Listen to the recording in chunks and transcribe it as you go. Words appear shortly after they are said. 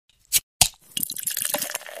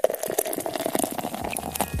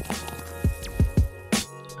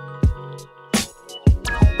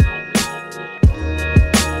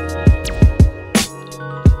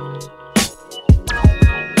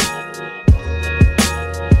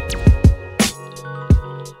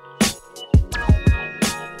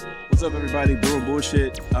What's up, everybody? Brewing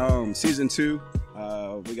Bullshit, season 2.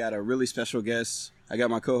 We got a really special guest. I got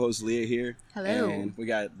my co-host Leah here. Hello. And we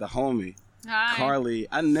got the homie, Hi. Carly.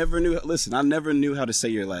 I never knew how to say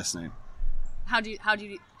your last name. How do you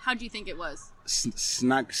think it was?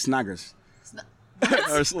 Snoggers.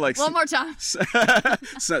 Or like One more time.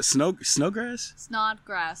 Snowgrass?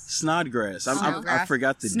 Snodgrass. Snodgrass. I Snowgrass.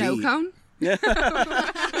 forgot the Snow D. cone? In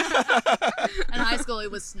high school, it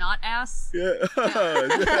was snot ass. Yeah.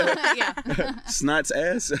 Yeah. Snot's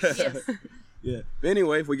ass. Yes. Yeah. But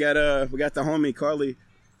anyway, we got the homie Carly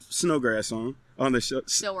Snowgrass on the show.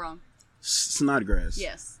 Still wrong. Snodgrass.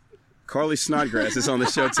 Yes. Carly Snodgrass is on the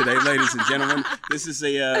show today, ladies and gentlemen. This is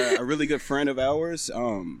a really good friend of ours.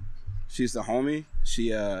 She's the homie. She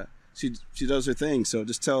does her thing. So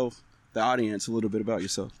just tell the audience a little bit about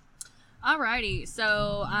yourself. Alrighty,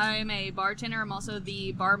 so I'm a bartender. I'm also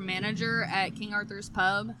the bar manager at King Arthur's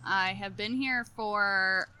Pub. I have been here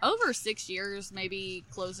for over 6 years, maybe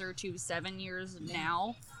closer to 7 years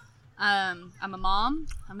now. I'm a mom.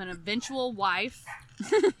 I'm an eventual wife.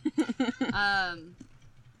 I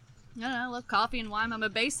love coffee and wine. I'm a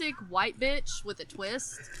basic white bitch with a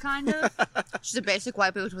twist, kind of. She's a basic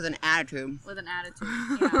white bitch with an attitude. With an attitude,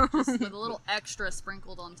 yeah. Just with a little extra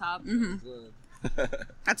sprinkled on top. Mm-hmm.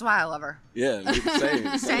 That's why I love her. Yeah,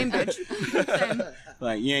 same. Same bitch. Same.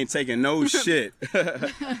 Like, you ain't taking no shit.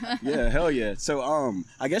 Yeah, hell yeah. So,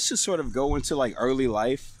 I guess just sort of go into, like, early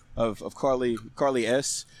life of Carly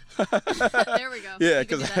S. There we go. Yeah, You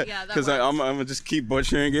can do that. Yeah, that because I'm works. gonna just keep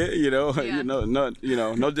butchering it, Yeah.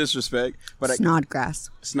 no disrespect, but Snodgrass.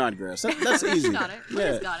 Snodgrass. That's easy. Got it.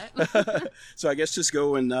 Yeah. Got it. So I guess just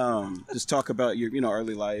go and just talk about your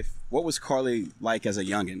early life. What was Carly like as a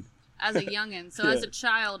youngin'? As a youngin'. So Yeah. as a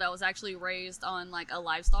child, I was actually raised on like a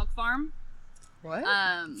livestock farm. What?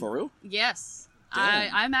 For real? Yes. Damn.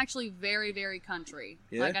 I'm actually very, very country.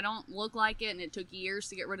 Yeah? Like I don't look like it, and it took years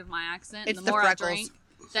to get rid of my accent. It's And the more freckles. I drink,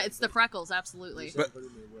 it's the freckles, absolutely.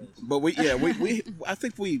 But we I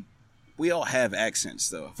think we all have accents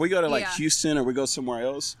though. If we go to like Yeah. Houston or we go somewhere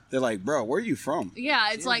else, they're like, bro, where are you from?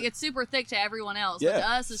 Yeah, it's like it's super thick to everyone else, but Yeah. to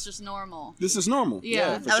us, it's just normal. This is normal.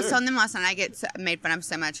 Yeah. for I was sure. telling them last night I get made fun of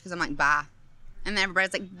so much because I'm like, bye. And then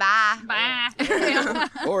everybody's like, bye. Bye.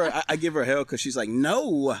 Or I give her hell because she's like,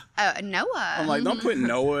 no. Noah. I'm like, don't put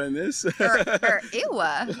Noah in this. or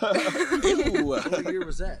Ewa. Ew. What year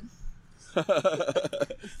was that?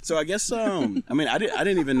 So I guess I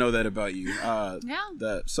didn't even know that about you.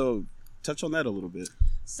 Yeah. So touch on that a little bit.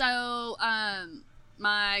 So,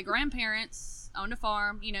 my grandparents owned a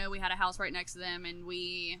farm. We had a house right next to them, and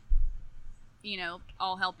we,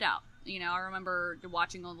 all helped out. I remember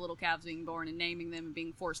watching all the little calves being born and naming them and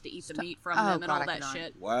being forced to eat the meat from them and God, all I that could not.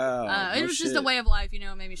 shit. Wow. It No was just shit. a way of life,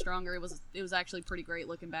 it made me stronger. It was actually pretty great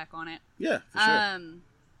looking back on it. Yeah, for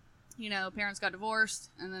sure. Parents got divorced,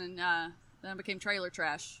 and then I became trailer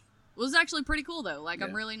trash. It was actually pretty cool though. Like, Yeah.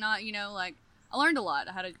 I'm really not, I learned a lot.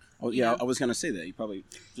 I had a. Oh yeah, I was gonna say that. You probably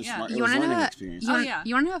just Yeah. it You was want to learning know? experience. Oh, yeah.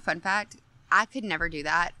 You want to know a fun fact? I could never do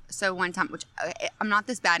that. So one time, which I'm not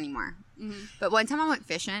this bad anymore, but one time I went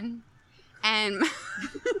fishing, and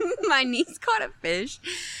my niece caught a fish,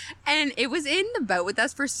 and it was in the boat with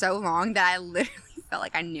us for so long that I literally felt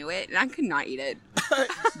like I knew it, and I could not eat it.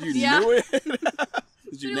 You Yeah. knew it?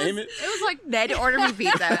 Did you name it? It was like They had to order me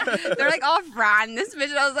pizza. They're like, "Oh, frying this fish,"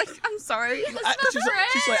 and I was like, "I'm sorry." She's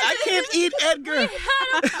like, I can't eat Edgar.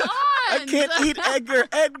 I I can't eat Edgar.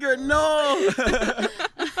 Edgar, no.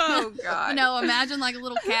 Oh God. Imagine like a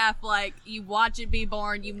little calf, like you watch it be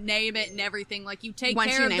born, you name it and everything, like you take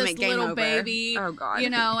Once care you of name this it, game little over. baby, Oh, God.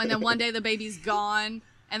 and then one day the baby's gone,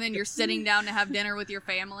 and then you're sitting down to have dinner with your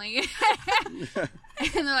family, and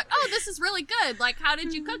they're like, "Oh, this is really good. Like, how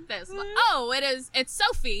did you cook this?" Like, "Oh, it's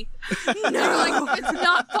Sophie." No, you're like, "It's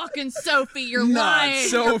not fucking Sophie. You're Not lying.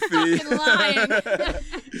 Sophie." You're fucking lying."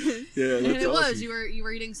 Yeah, And that's it awesome. was. You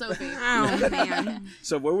were eating Sophie. Oh man.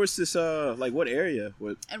 So where was this? Like what area?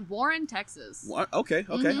 What? And Warren, Texas. Okay.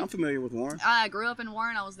 I'm familiar with Warren. I grew up in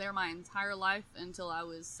Warren. I was there my entire life until I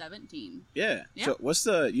was 17. Yeah. Yeah. So what's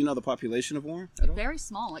the the population of Warren at all? Very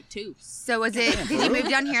small, like 2. So was it? Did you move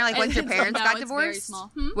down here like once your parents No, got it's very divorced?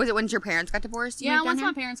 small. Was it once your parents got divorced? you Yeah, moved down once my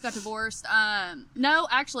here? parents got divorced. No,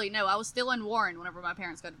 actually, no. I was still in Warren whenever my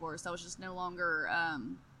parents got divorced. I was just no longer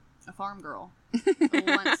a farm girl.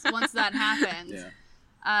 once that happened.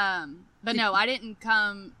 Yeah. But no, I didn't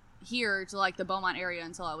come here to like the Beaumont area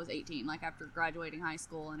until I was 18, like after graduating high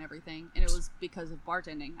school and everything. And it was because of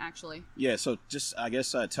bartending, actually. Yeah. So just I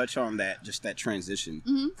guess touch on that transition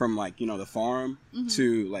Mm-hmm. from like the farm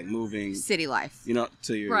to like moving City life.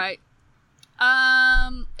 to your Mm-hmm. Right.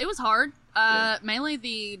 It was hard. Mainly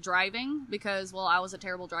the driving because, well, I was a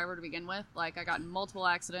terrible driver to begin with. Like, I got in multiple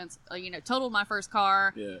accidents, totaled my first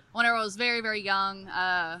car whenever I was very, very young.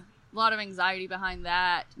 A lot of anxiety behind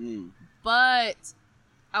that. But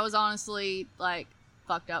I was honestly, like,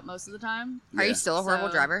 fucked up most of the time. Are you still a horrible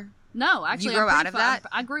driver? No, actually. You grew out of that?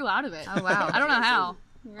 I grew out of it. Oh, wow. I don't know how.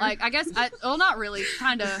 Like, I guess, not really,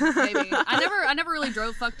 kind of, maybe. I never really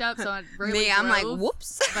drove fucked up, so I really I'm like, drove,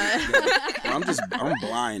 whoops. But I'm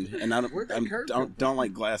blind, and I don't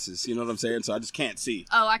like glasses. You know what I'm saying? So I just can't see.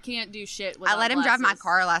 Oh, I can't do shit without I let him drive my glasses.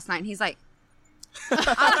 car last night, and he's like,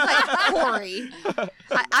 I was like, Corey.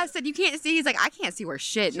 I said, you can't see? He's like, I can't see worth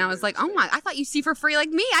shit. And I was like, oh my, I thought you see for free like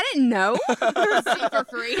me. I didn't know. See for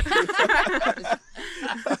free.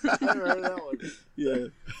 Yeah,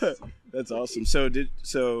 that's awesome. So do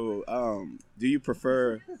you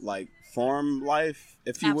prefer like farm life,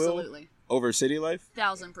 if you will, Absolutely. over city life?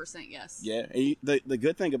 1000% yes. Yeah, and the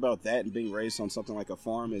good thing about that and being raised on something like a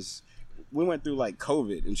farm is we went through like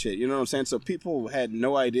COVID and shit. You know what I'm saying? So people had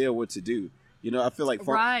no idea what to do. I feel like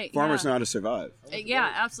farmers know how to survive.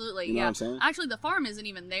 Yeah, absolutely. You know what I'm saying? Actually, the farm isn't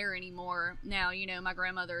even there anymore now. My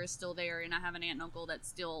grandmother is still there, and I have an aunt and uncle that's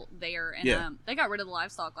still there. And they got rid of the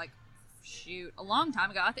livestock like, a long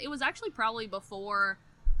time ago. It was actually probably before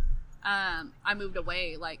I moved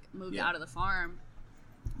away, out of the farm,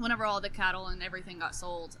 whenever all the cattle and everything got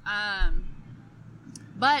sold.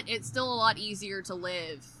 But it's still a lot easier to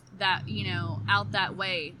live that, out that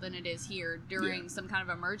way than it is here during some kind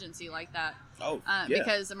of emergency like that.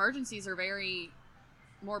 Because emergencies are very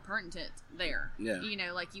more pertinent there. Yeah. You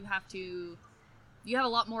have a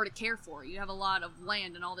lot more to care for. You have a lot of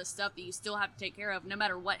land and all this stuff that you still have to take care of no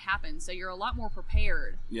matter what happens. So you're a lot more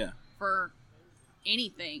prepared for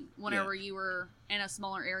anything whenever you were in a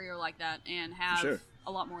smaller area like that and have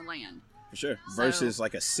a lot more land. For sure. Versus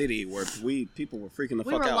like a city where people were freaking the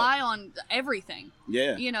fuck out. We rely on everything.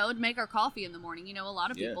 Yeah. To make our coffee in the morning. A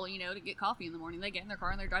lot of people, to get coffee in the morning, they get in their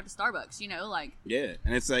car and they drive to Starbucks, Yeah.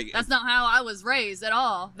 And it's like... That's not how I was raised at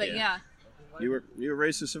all, but yeah. You were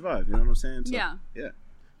raised to survive, you know what I'm saying? So, yeah. Yeah.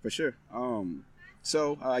 For sure.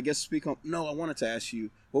 So, I guess I wanted to ask you,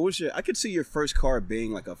 what was I could see your first car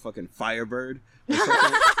being like a fucking Firebird or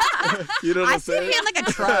something. You know what I'm saying? I see it like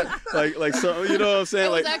a truck. like so, you know what I'm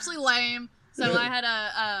saying? It was actually lame. So I had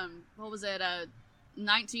a, a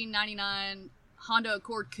 1999 Honda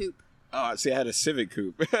Accord Coupe. Oh, see, I had a Civic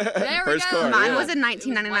Coupe. There First we go. car. Mine was a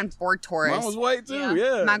 1999 Ford Taurus. Mine was white too,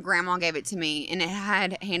 Yeah. My grandma gave it to me, and it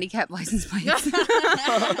had handicapped license plates.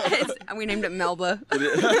 We named it Melba. Did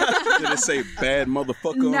it say bad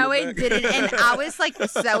motherfucker on No, the it back? didn't. And I was like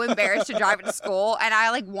so embarrassed to drive it to school, and I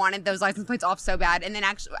like wanted those license plates off so bad. And then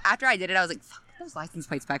actually, after I did it, I was like, fuck, put those license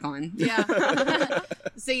plates back on. Yeah.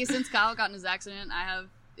 See, since Kyle got in his accident, I have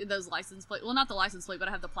those license plate. Well, not the license plate, but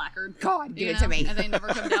I have the placard. God, give it to me. And they never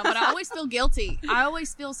come down. But I always feel guilty. I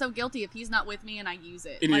always feel so guilty if he's not with me and I use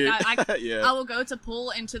it. Like I will go to pull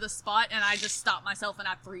into the spot and I just stop myself and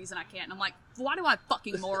I freeze and I can't. And I'm like, why do I have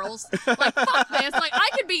fucking morals? Like, fuck this. Like, I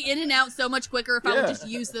could be in and out so much quicker if I would just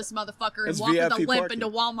use this motherfucker and walk with a limp parking. into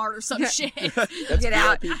Walmart or some shit. That's Get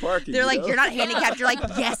out. VIP parking, They're like, know? you're not handicapped. You're like,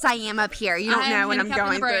 yes, I am up here. You don't know what I'm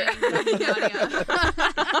going through.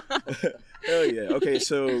 Hell yeah. Okay,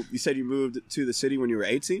 so you said you moved to the city when you were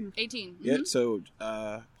 18? 18. Yeah, so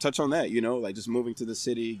touch on that, like just moving to the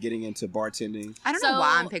city, getting into bartending. I don't know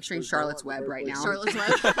why I'm picturing Charlotte's Web right now. Charlotte's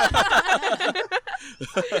Web.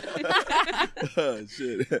 Oh,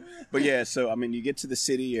 shit. But yeah, so I mean, you get to the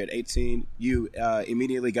city, you're at 18, you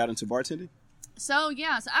immediately got into bartending? So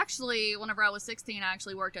actually, whenever I was 16, I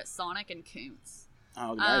actually worked at Sonic and Koontz.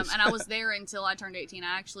 Oh, nice. And I was there until I turned 18.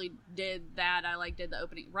 I actually did that. I did the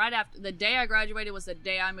opening right after the day I graduated was the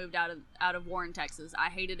day I moved out of Warren, Texas. I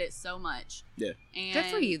hated it so much. Yeah. And good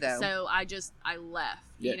for you though. So I left.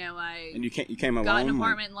 Yeah. I and you came alone. Got an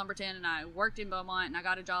apartment in Lumberton, and I worked in Beaumont, and I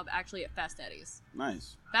got a job actually at Fast Eddie's.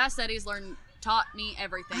 Nice. Fast Eddie's taught me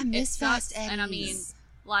everything. I miss Fast Eddie's. And I mean,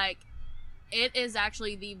 it is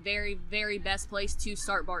actually the very, very best place to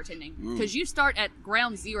start bartending because you start at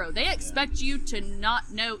ground zero. They expect you to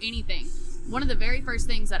not know anything. One of the very first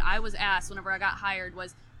things that I was asked whenever I got hired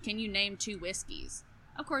was, can you name 2 whiskeys?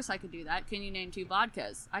 Of course I could do that. Can you name 2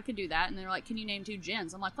 vodkas? I could do that. And they're like, can you name 2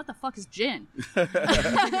 gins? I'm like, what the fuck is gin?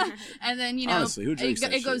 And then, honestly, who drinks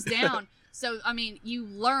that it goes shit? down. So, I mean, you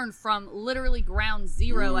learn from literally ground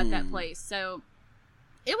zero at that place. So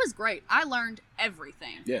it was great. I learned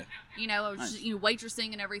everything. Yeah. I was just,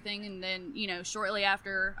 waitressing and everything. And then, shortly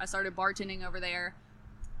after I started bartending over there.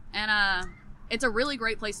 And it's a really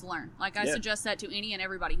great place to learn. Like, I Yeah. suggest that to any and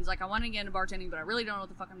everybody who's like, I want to get into bartending, but I really don't know what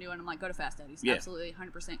the fuck I'm doing. I'm like, go to Fast Eddie's. Yeah. Absolutely,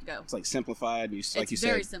 100% go. It's like simplified. Like you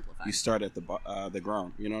very said, simplified. you start at the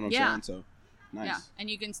ground. You know what I'm Yeah. saying? So, nice. Yeah, and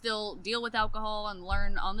you can still deal with alcohol and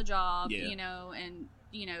learn on the job, Yeah. you know, and,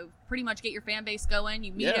 you know, pretty much get your fan base going.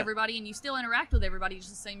 You meet Yeah. everybody, and you still interact with everybody just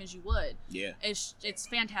the same as you would. Yeah. It's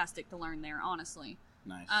fantastic to learn there, honestly.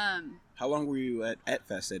 Nice. Um, How long were you at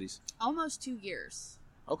Fast Eddie's? almost 2 years.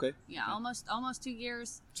 Okay. Yeah, almost 2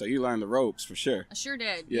 years. So you learned the ropes for sure. I sure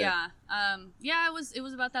did. Yeah. Yeah. It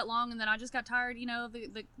was about that long, and then I just got tired, you know, of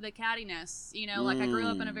the cattiness. You know, like I grew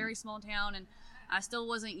up in a very small town, and I still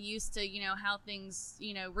wasn't used to, you know, how things,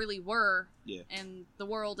 you know, really were Yeah. in the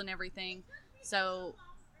world and everything. So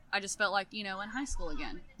I just felt like, you know, in high school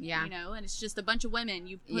again. Yeah. You know, and it's just a bunch of women.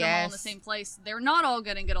 You put them all in the Yes. same place. They're not all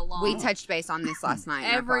going to get along. We touched base on this last night.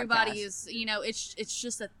 in our Everybody podcast. is, you know, it's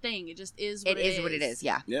just a thing. It just is what It is what it is.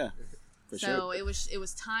 Yeah. Yeah. For So sure. it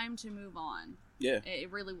was time to move on. Yeah.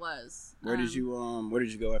 It really was. Where did you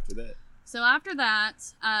go after that? So after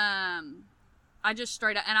that, I just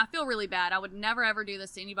straight up, and I feel really bad. I would never ever do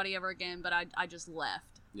this to anybody ever again, but I just left.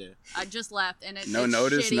 Yeah. I just left, and it's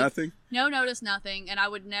Notice, shitty. nothing. No notice, nothing, and I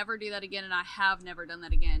would never do that again, and I have never done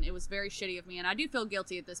that again. It was very shitty of me, and I do feel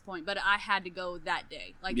guilty at this point, but I had to go that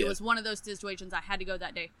day. Like, Yeah. it was one of those situations I had to go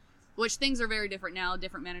that day, which things are very different now,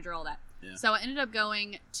 different manager, all that. Yeah. So I ended up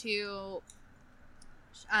going to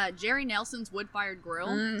Jerry Nelson's Wood Fired Grill,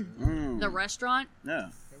 Mm. the restaurant. Yeah.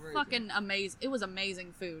 Fucking amazing. It was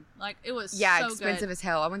amazing food. Like, it was Yeah, so expensive good. as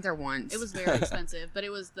hell. I went there once. It was very expensive, but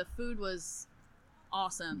the food was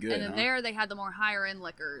awesome. Good, and then huh? there they had the more higher end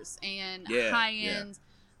lickers and Yeah, high end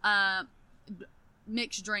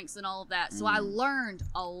mixed drinks and all of that. So I learned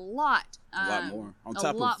a lot. A lot more. On a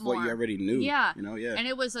top lot of what you more. already knew. Yeah. You know, yeah. And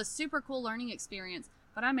it was a super cool learning experience,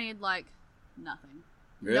 but I made like nothing.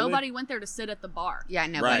 Really? Nobody went there to sit at the bar. Yeah,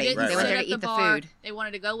 They nobody. didn't Right, They sit went there at to the eat the bar. food. They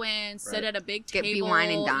wanted to go in, sit Right. at a big Get- table, be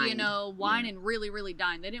wine and dine. you know, wine Yeah. and really, really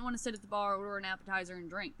dine. They didn't want to sit at the bar, order an appetizer,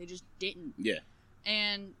 and drink. They just didn't. Yeah.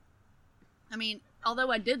 And I mean,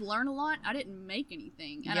 although I did learn a lot, I didn't make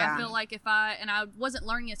anything. And Yeah. I feel like I wasn't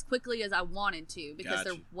learning as quickly as I wanted to because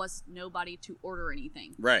there Gotcha. was nobody to order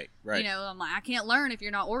anything. Right. Right. You know, I'm like, I can't learn if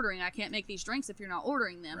you're not ordering. I can't make these drinks if you're not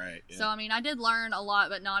ordering them. Right, yeah. So, I mean, I did learn a lot,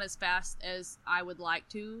 but not as fast as I would like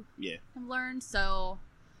to Yeah. have learned. So,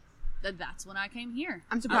 that's when I came here.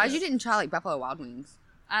 I'm surprised you didn't try like Buffalo Wild Wings.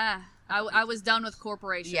 I was done with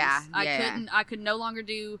corporations. Yeah, I yeah. could no longer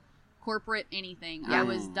do corporate anything. Yeah. I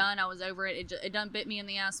was done. I was over it. It done bit me in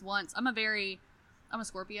the ass once. I'm a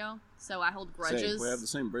Scorpio, so I hold Same. grudges. We have the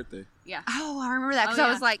same birthday. Yeah. Oh, I remember that because Oh, I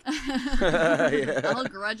yeah. was like, I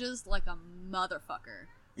hold grudges like a motherfucker.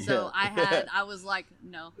 So Yeah. I was like,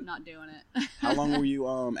 no, not doing it. How long were you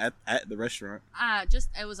at the restaurant?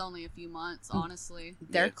 It was only a few months, honestly.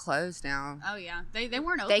 they're Yeah. closed now. Oh yeah, they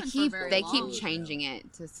weren't open They for keep very they long. keep changing it.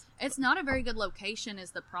 It's not a very good location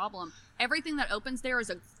is the problem. Everything that opens there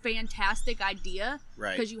is a fantastic idea.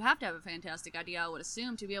 Right. Because you have to have a fantastic idea, I would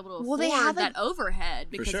assume, to be able to afford Well, they have that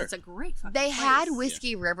overhead because sure. it's a great fucking They place. had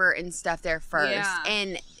Whiskey River and stuff there first, Yeah.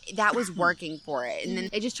 and that was working for it. And then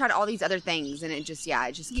they just tried all these other things, and it just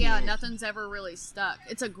can't. Yeah, nothing's ever really stuck.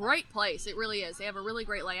 It's a great place. It really is. They have a really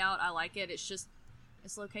great layout. I like it. It's just,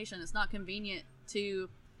 it's location. It's not convenient to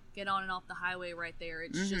get on and off the highway right there.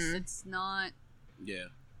 It's just, it's not. Yeah.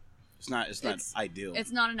 It's not ideal.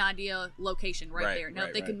 It's not an ideal location right there. Now, right,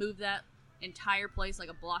 if they right. can move that entire place like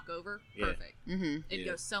a block over, Yeah. perfect. Mm-hmm. It'd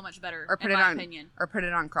Yeah. go so much better, Or put in it my on, opinion. or put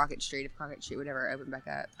it on Crockett Street if Crockett Street would ever open back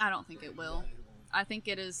up. I don't think it will. I think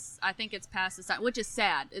it is. I think it's past the time, which is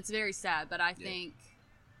sad. It's very sad, but I think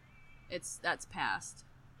that's past.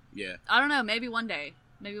 Yeah. I don't know. Maybe one day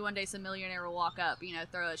some millionaire will walk up, you know,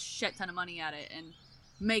 throw a shit ton of money at it and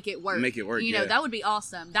make it work. Make it work, You know, yeah. that would be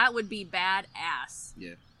awesome. That would be badass.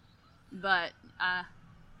 Yeah. But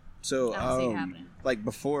So, I don't see it happening. like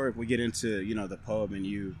before we get into the pub and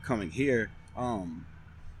you coming here,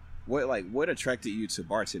 what attracted you to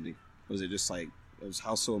bartending? Was it just like it was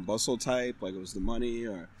hustle and bustle type, like it was the money,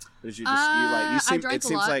 or did you just I you seem drank it a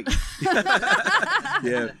seems lot. like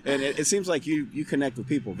yeah, and it seems like you connect with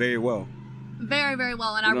people very well. very, very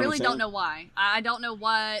well, and You I know what really I'm don't saying? know why. I don't know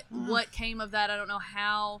what came of that. I don't know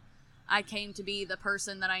how I came to be the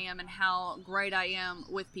person that I am and how great I am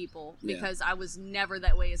with people Yeah. because I was never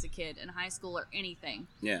that way as a kid in high school or anything.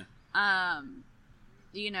 Yeah.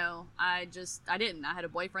 You know, I didn't. I had a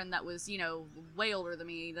boyfriend that was, way older than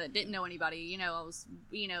me that didn't know anybody. You know, I was,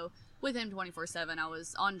 with him 24/7. I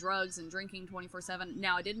was on drugs and drinking 24/7.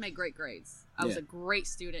 Now, I did make great grades. I was Yeah. a great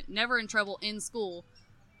student, never in trouble in school,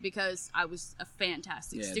 because I was a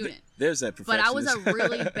fantastic student. There's that But I was perfectionist. a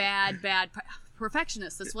really bad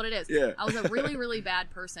perfectionist. That's what it is. Yeah. I was a really, really bad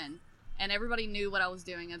person, and everybody knew what I was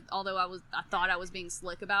doing. And although I thought I was being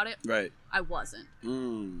slick about it. Right. I wasn't.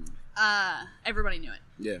 Mm. Everybody knew it.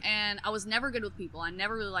 Yeah. And I was never good with people. I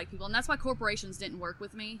never really liked people, and that's why corporations didn't work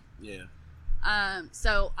with me. Yeah.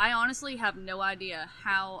 So I honestly have no idea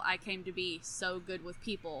how I came to be so good with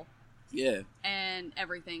people. Yeah. And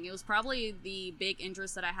everything. It was probably the big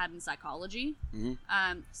interest that I had in psychology.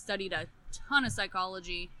 Mm-hmm. Studied a ton of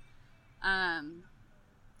psychology.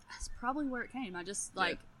 That's probably where it came. I just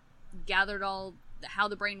gathered all how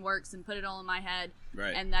the brain works and put it all in my head.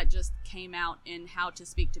 Right. And that just came out in how to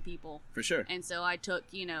speak to people. For sure. And so I took,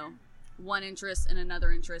 one interest and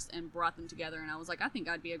another interest and brought them together. And I was like, I think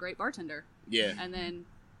I'd be a great bartender. Yeah. And then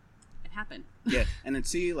it happened. Yeah. And then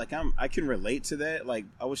see, like, I can relate to that. Like,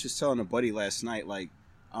 I was just telling a buddy last night, like,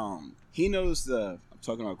 he knows I'm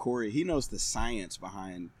talking about Corey, he knows the science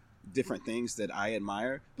behind different things that I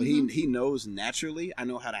admire, but he knows naturally, I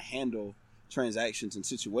know how to handle transactions and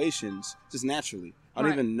situations just naturally. I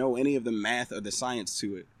don't even know any of the math or the science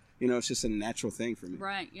to it. It's just a natural thing for me.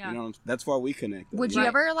 Right, yeah. That's why we connect. Would you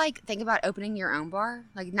ever think about opening your own bar?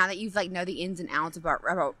 Like now that you've know the ins and outs about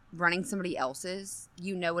running somebody else's,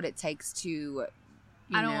 you know what it takes to.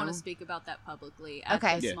 I don't want to speak about that publicly at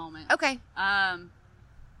this moment. Okay.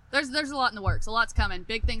 There's a lot in the works. A lot's coming.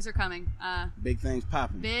 Big things are coming. Big things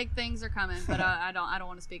popping. Big things are coming, but I don't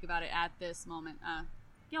want to speak about it at this moment.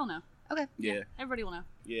 Y'all know. Okay. Yeah. Everybody will know.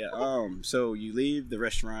 Yeah. So you leave the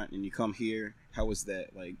restaurant and you come here. How was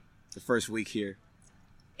that? Like the first week here?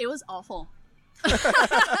 It was awful. No.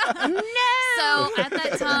 So at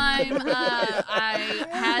that time, I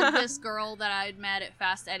had this girl that I'd met at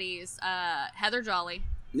Fast Eddie's, Heather Jolly.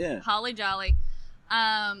 Yeah. Holly Jolly.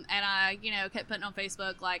 And I, kept putting on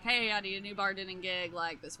Facebook, like, hey, I need a new bartending gig.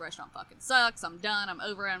 Like, this restaurant fucking sucks. I'm done. I'm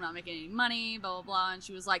over it. I'm not making any money, blah, blah, blah. And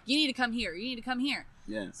she was like, you need to come here. You need to come here.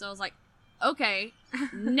 Yeah. So I was like, okay.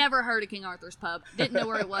 Never heard of King Arthur's Pub. Didn't know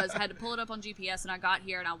where it was. Had to pull it up on GPS, and I got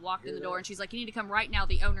here, and I walked in the door, and she's like, you need to come right now.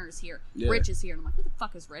 The owner is here. Yeah. Rich is here. And I'm like, who the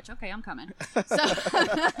fuck is Rich? Okay, I'm coming.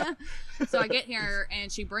 So I get here,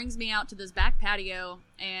 and she brings me out to this back patio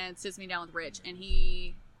and sits me down with Rich. And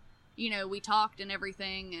he, we talked and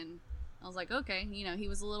everything, and I was like, okay. He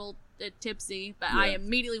was a little tipsy, but I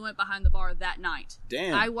immediately went behind the bar that night.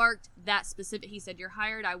 Damn. I worked that specific. He said, you're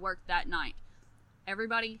hired. I worked that night.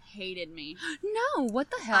 Everybody hated me. No,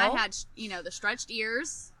 what the hell? I had, the stretched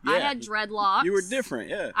ears. Yeah. I had dreadlocks. You were different,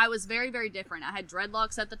 yeah. I was very, very different. I had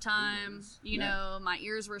dreadlocks at the time. My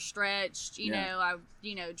ears were stretched. I,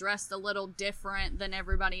 dressed a little different than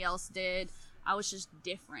everybody else did. I was just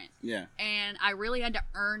different. Yeah. And I really had to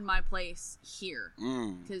earn my place here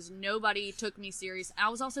because nobody took me serious. I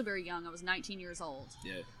was also very young. I was 19 years old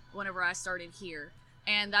whenever I started here.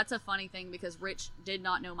 And that's a funny thing because Rich did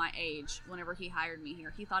not know my age whenever he hired me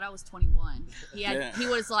here. He thought I was 21. He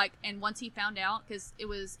was like, and once he found out, because it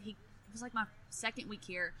was like my second week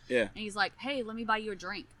here. Yeah. And he's like, hey, let me buy you a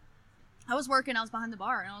drink. I was working, I was behind the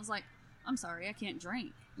bar, and I was like, I'm sorry, I can't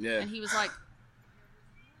drink. Yeah. And he was like,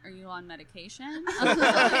 are you on medication? I was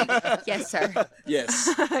like, yes, sir. Yes.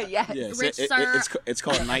 Yes. Rich, sir. It's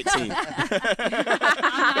called 19.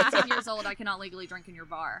 I'm 19 years old. I cannot legally drink in your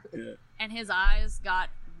bar. Yeah. And his eyes got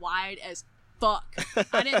wide as fuck.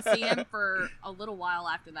 I didn't see him for a little while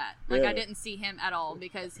after that. Like, I didn't see him at all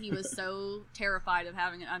because he was so terrified of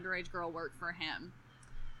having an underage girl work for him.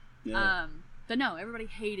 Yeah. But no, everybody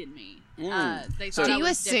hated me. They thought do I you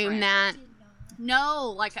was assume different. that?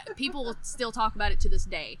 No, like people will still talk about it to this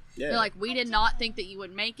day. Yeah. They're like, we did not think that you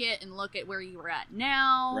would make it, and look at where you were at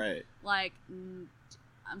now. Right. Like,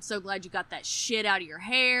 I'm so glad you got that shit out of your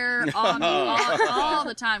hair all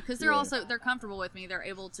the time because they're comfortable with me. They're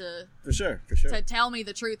able to for sure to tell me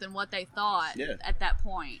the truth and what they thought at that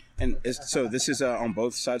point. And so this is on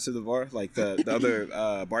both sides of the bar, like the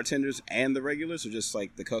other bartenders and the regulars, or just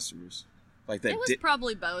like the customers. Like that. It was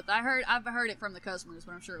probably both. I've heard it from the customers,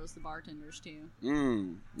 but I'm sure it was the bartenders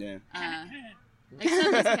too. Yeah.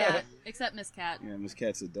 Except Miss Cat. Yeah, Miss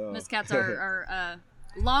Cat's a dog. Miss Cat's our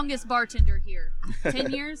longest bartender here.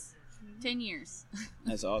 10 years. 10 years.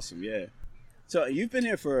 That's awesome. Yeah. So you've been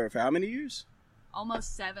here for how many years?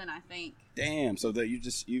 Almost 7, I think. Damn. So that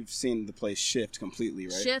you've seen the place shift completely,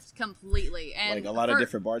 right? Shift completely, and like a lot of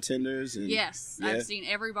different bartenders. And, yes, I've seen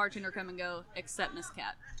every bartender come and go except Miss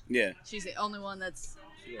Cat. Yeah. She's the only one that's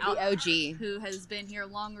the OG who has been here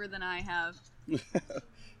longer than I have.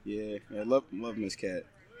 Yeah, I love Miss Cat.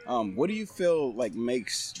 What do you feel like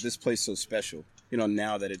makes this place so special?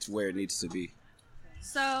 Now that it's where it needs to be.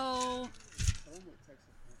 So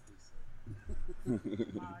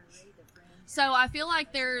So I feel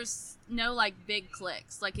like there's no like big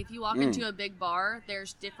cliques. Like if you walk into a big bar,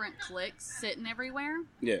 there's different cliques sitting everywhere.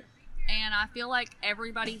 Yeah. And I feel like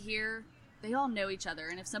everybody here, they all know each other.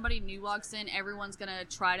 And if somebody new walks in, everyone's going to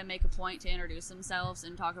try to make a point to introduce themselves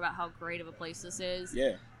and talk about how great of a place this is.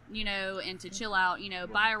 Yeah. You know, and to chill out, you know,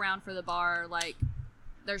 buy around for the bar. Like,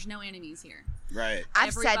 there's no enemies here. Right.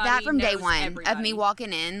 I've said that Everybody from day knows one of everybody. me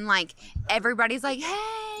walking in. Like, everybody's like,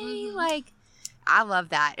 hey, like, I love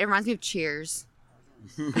that. It reminds me of Cheers.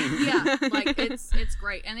 Yeah, like it's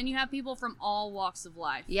great. And then you have people from all walks of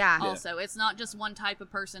life. Yeah. Also, it's not just one type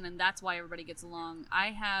of person, and that's why everybody gets along. I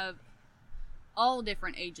have all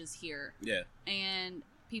different ages here. Yeah. And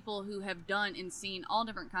people who have done and seen all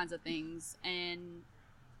different kinds of things, and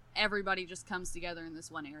everybody just comes together in this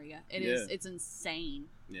one area. It's insane.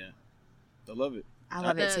 Yeah. I love it. I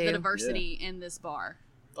love it too. The diversity in this bar.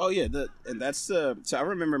 Oh yeah, and that's so I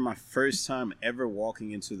remember my first time ever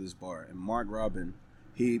walking into this bar, and Mark Robin,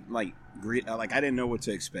 he like I didn't know what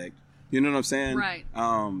to expect. You know what I'm saying? Right.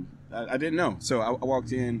 I didn't know, so I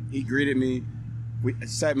walked in. He greeted me. We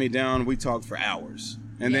sat me down. We talked for hours,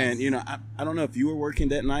 and Yes. then I don't know if you were working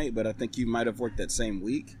that night, but I think you might have worked that same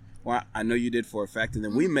week. Well, I know you did for a fact, and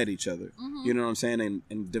then we met each other. You know what I'm saying,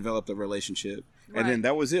 and developed a relationship. And then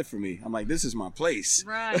that was it for me. I'm like, this is my place.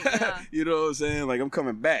 Right, yeah. You know what I'm saying? Like, I'm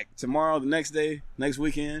coming back tomorrow, the next day, next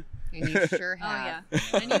weekend. And you sure Oh, have. yeah.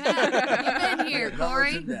 And you have. You've been here,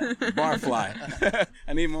 Corey. Barfly.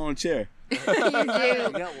 I need my own chair. You do. I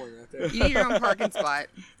got one right there. You need your own parking spot.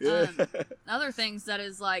 Other things that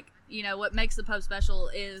is like, you know, what makes the pub special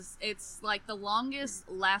is it's like the longest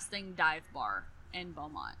lasting dive bar in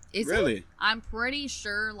Beaumont. Is Really? it? I'm pretty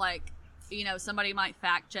sure, like, you know, somebody might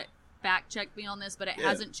fact check me on this, but it Yeah.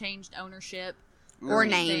 hasn't changed ownership Or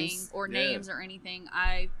anything, names. or Yeah. names or anything.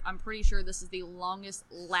 I'm pretty sure this is the longest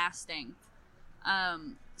lasting.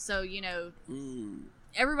 So, you know,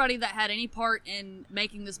 everybody that had any part in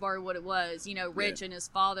making this bar what it was, you know, Rich and his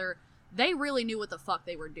father, they really knew what the fuck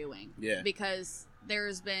they were doing. Yeah. Because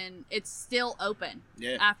it's still open.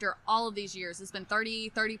 Yeah. After all of these years. It's been 30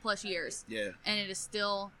 plus years. Yeah. And it is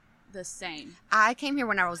still the same. I came here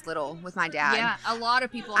when I was little with my dad. Yeah, a lot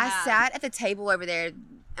of people I have. sat at the table over there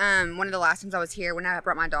one of the last times I was here when I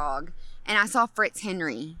brought my dog, and I saw Fritz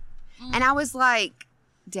Henry. And I was like,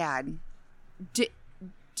 Dad, did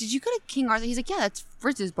you go to King Arthur? He's like, yeah, that's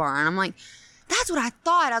Fritz's bar. And I'm like, that's what I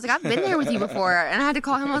thought. I was like, I've been there with you before. And I had to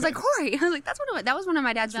call him. I was like, Corey. I was like, that was one of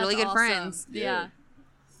my dad's That's really good awesome. friends. Yeah.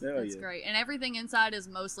 Hell That's yeah. great. And everything inside is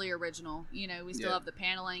mostly original. You know, we still Yeah. have the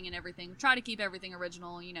paneling and everything. We try to keep everything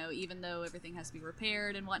original, you know, even though everything has to be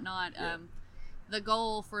repaired and whatnot. Yeah. The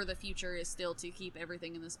goal for the future is still to keep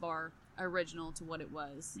everything in this bar original to what it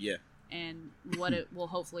was Yeah. and what it will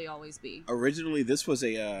hopefully always be. Originally, this was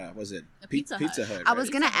a Pizza Hut. Pizza Hut. I was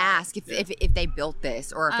right? going to ask if they built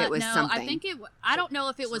this or if it was no, something. I think I don't know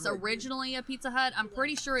if it was originally a Pizza Hut. I'm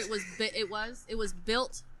pretty sure it was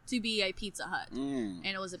built to be a Pizza Hut. And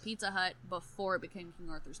it was a Pizza Hut before it became King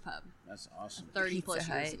Arthur's Pub. That's awesome. 30 plus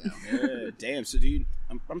Pizza years Hut. ago. Yeah, damn. So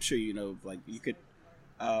I'm sure you know, like, you could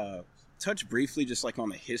touch briefly just like on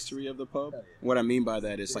the history of the pub. What I mean by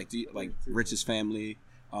that is like, Rich's family.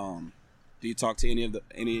 Do you talk to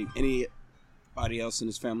anybody else in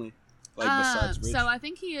his family, like besides Rich? So I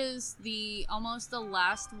think he is almost the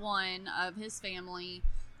last one of his family.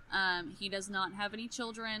 He does not have any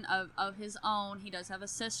children of his own. He does have a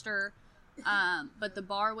sister, but the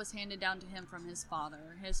bar was handed down to him from his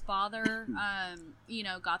father. His father, you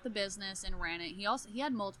know, got the business and ran it. He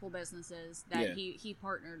had multiple businesses that he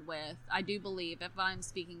partnered with. I do believe, if I'm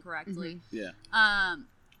speaking correctly. Yeah.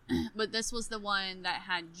 But this was the one that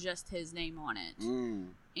had just his name on it.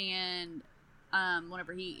 And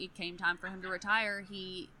whenever it came time for him to retire,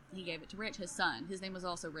 he gave it to Rich, his son. His name was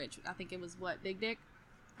also Rich. I think it was Big Dick.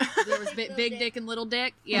 There was Big Dick and Little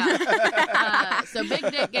Dick. Yeah. So Big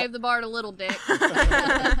Dick gave the bar to Little Dick.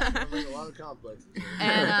 I make a lot of complexes.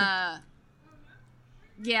 And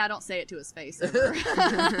yeah, don't say it to his face ever.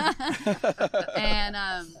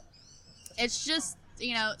 And it's just,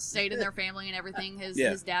 you know, stayed in their family and everything.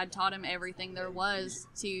 His dad taught him everything there was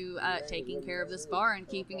to taking care of this bar and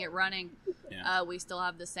keeping it running. Yeah. We still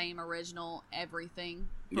have the same original everything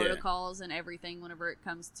protocols and everything whenever it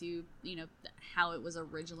comes to, you know, how it was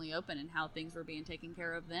originally open and how things were being taken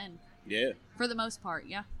care of then. Yeah. For the most part,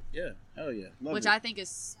 yeah. Yeah. Hell yeah. Love Which it. I think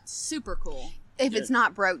is super cool. If it's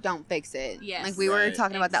not broke, don't fix it. Yes. Like we were Right.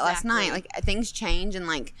 talking about that last Exactly. night. Like things change and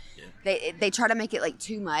like they try to make it like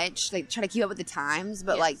too much. They try to keep up with the times,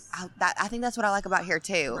 but like I think that's what I like about here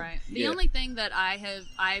too. Right. The Yeah. only thing that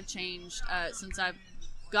I've changed since I've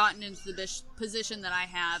gotten into the position that I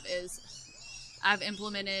have is I've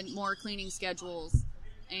implemented more cleaning schedules,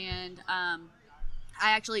 and I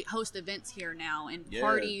actually host events here now, and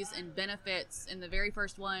parties and benefits. And the very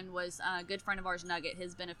first one was a good friend of ours, Nugget.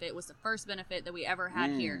 His benefit was the first benefit that we ever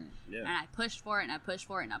had here. Yeah. And I pushed for it, and I pushed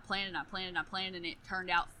for it, and I planned and I planned and I planned, and it turned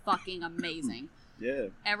out fucking amazing. Yeah.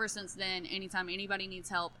 Ever since then, anytime anybody needs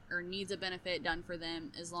help or needs a benefit done for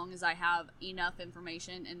them, as long as I have enough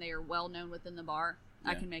information and they are well known within the bar,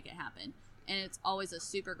 I can make it happen. And it's always a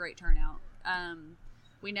super great turnout.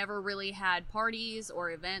 We never really had parties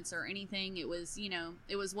or events or anything. It was,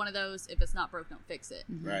 it was one of those, if it's not broke, don't fix it.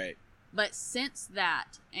 Mm-hmm. Right. But since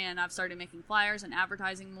that, and I've started making flyers and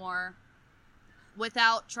advertising more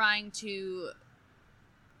without trying to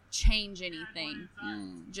change anything,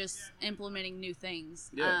 just implementing new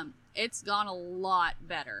things. Yeah. It's gone a lot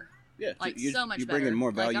better. Yeah. Like you, so much you're better. bringing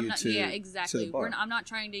more Like, value I'm not, to yeah, exactly. to the bar. I'm not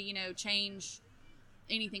trying to, change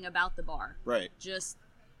anything about the bar. Right. Just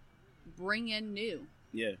bring in new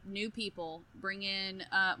people, bring in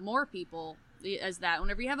more people as that.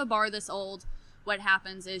 Whenever you have a bar this old, what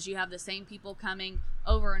happens is you have the same people coming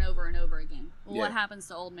over and over and over again. Well, what happens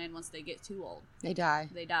to old men once they get too old? They die.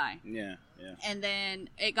 They die. Yeah. And then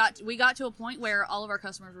we got to a point where all of our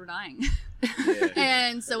customers were dying. Yeah.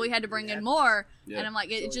 And so we had to bring in more. Yeah. And I'm like,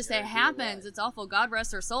 it happens. It's awful. God rest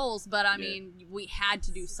their souls. But I mean, we had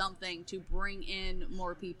to do something to bring in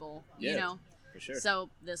more people, you know? For sure. So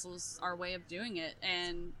this was our way of doing it.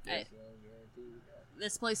 And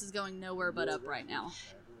this place is going nowhere but up right now.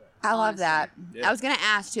 I love that. Yeah. I was gonna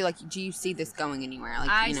ask too, like, do you see this going anywhere?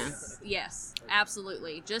 Like, Yes,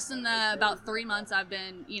 absolutely. Just in the about 3 months I've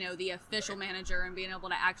been, the official manager, and being able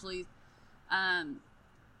to actually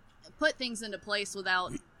put things into place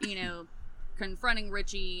without, confronting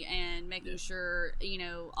Richie and making sure,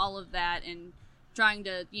 all of that, and trying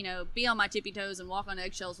to, be on my tippy toes and walk on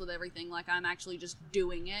eggshells with everything. Like, I'm actually just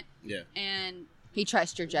doing it. Yeah. And he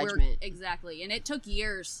trusts your judgment. Exactly. And it took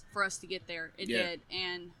years for us to get there. It did.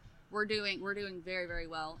 And we're doing very, very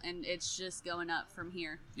well, and it's just going up from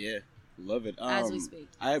here. Yeah, love it. As we speak.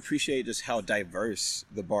 I appreciate just how diverse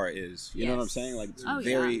the bar is. You know what I'm saying? Like, it's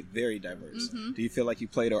very, very diverse. Mm-hmm. Do you feel like you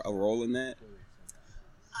played a role in that?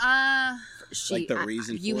 Like the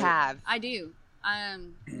reason you for have. I do. I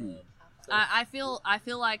feel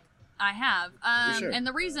like I have. For sure. And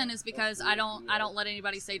the reason is because I don't let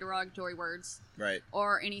anybody say derogatory words. Right.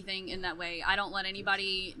 Or anything in that way. I don't let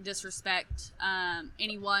anybody disrespect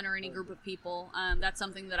anyone or any group of people. That's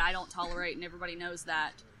something that I don't tolerate, and everybody knows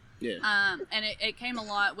that. Yeah. And it came a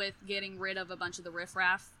lot with getting rid of a bunch of the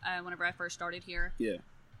riffraff whenever I first started here. Yeah.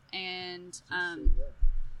 And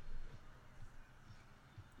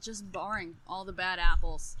just barring all the bad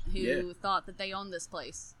apples who thought that they owned this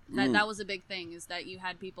place. That was a big thing, is that you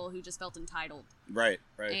had people who just felt entitled. Right.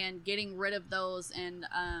 And getting rid of those, and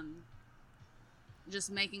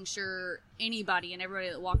just making sure anybody and everybody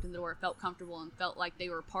that walked in the door felt comfortable and felt like they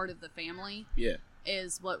were part of the family. Yeah.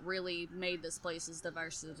 Is what really made this place as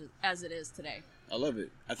diverse as it is today. I love it.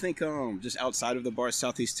 I think just outside of the bar,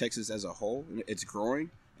 Southeast Texas as a whole, it's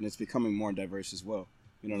growing and it's becoming more diverse as well.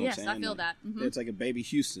 You know what I'm saying? Yes, I feel that. Mm-hmm. It's like a baby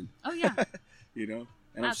Houston. Oh, yeah.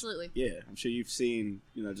 And absolutely. I'm sure you've seen,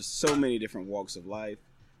 just so many different walks of life.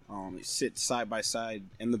 Sit side by side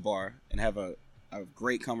in the bar and have a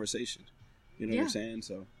great conversation. You know what I'm saying?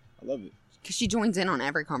 So I love it. Because she joins in on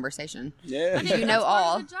every conversation. Yeah. You know that's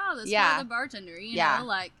all. Part of the job. That's part of the bartender. You know,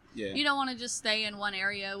 like, Yeah. You don't want to just stay in one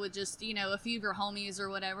area with just, you know, a few of your homies or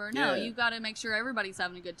whatever. No, you've got to make sure everybody's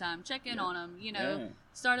having a good time. Check in on them, you know,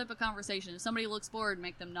 start up a conversation. If somebody looks bored,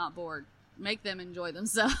 make them not bored. Make them enjoy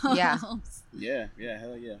themselves. Yeah. Yeah,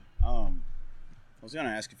 hell yeah. I was going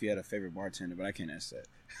to ask if you had a favorite bartender, but I can't ask that.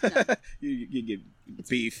 No. you get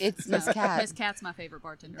beef. It's Miss Cat. Miss Cat's my favorite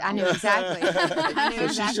bartender. I know exactly. I know So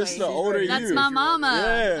exactly. she's just the older That's you. my mama.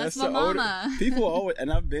 Yeah, that's my the older- mama. People always,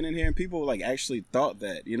 and I've been in here, and people like actually thought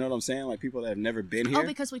that. You know what I'm saying? Like people that have never been here. Oh,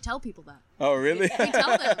 because we tell people that. Oh, really? We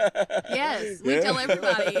tell them. Yes, we tell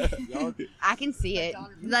everybody I can see it.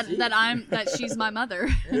 that she's my mother.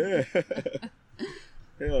 Yeah.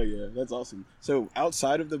 Hell yeah, that's awesome. So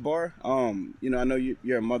outside of the bar, you know, I know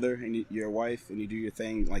you're a mother and you're a wife and you do your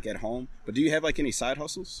thing like at home, but do you have like any side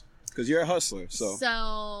hustles? Because you're a hustler, so.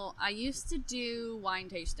 So I used to do wine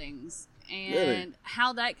tastings, and Really?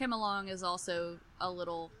 how that came along is also a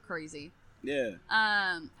little crazy. Yeah.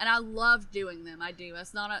 And I love doing them. I do.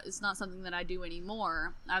 It's not something that I do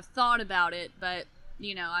anymore. I've thought about it, but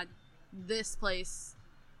you know, this place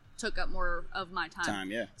took up more of my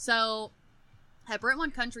time. Yeah. So at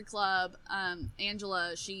Brentwood Country Club,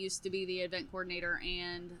 Angela, she used to be the event coordinator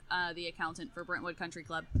and the accountant for Brentwood Country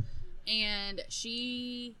Club. and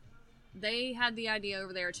they had the idea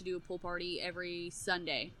over there to do a pool party every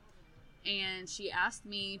Sunday. And she asked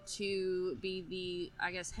me to be the,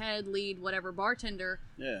 I guess, head, lead, whatever bartender.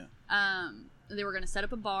 Yeah. They were going to set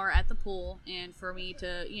up a bar at the pool, and for me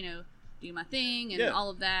to, you know, do my thing and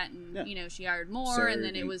all of that. And, you know, she hired more, and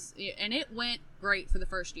then it went great for the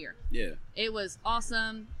first year. Yeah. It was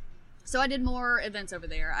awesome. So I did more events over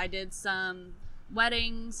there. I did some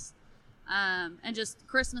weddings, and just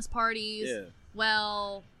Christmas parties. Yeah.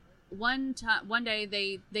 Well, one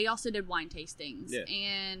day they also did wine tastings,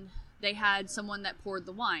 and they had someone that poured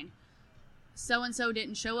the wine. So-and-so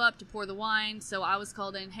didn't show up to pour the wine, so I was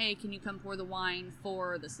called in, hey, can you come pour the wine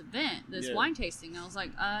for this event, this wine tasting? I was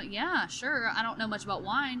like, yeah, sure. I don't know much about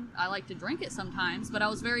wine. I like to drink it sometimes, but I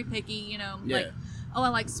was very picky, you know, like, oh, I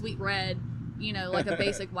like sweet red, you know, like a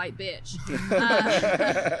basic white bitch.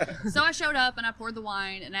 So I showed up and I poured the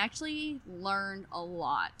wine and actually learned a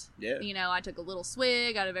lot. Yeah. You know, I took a little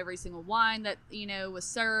swig out of every single wine that, you know, was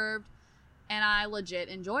served, and I legit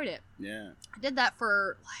enjoyed it. Yeah. I did that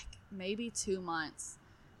for like maybe 2 months.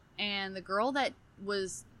 And the girl that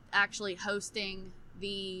was actually hosting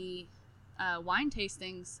the wine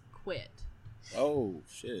tastings quit. Oh,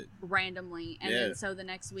 shit. Randomly. And then so the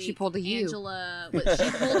next week, she pulled a you. Angela,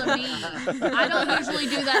 she pulled a me. I don't usually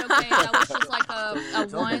do that, okay? That was just like a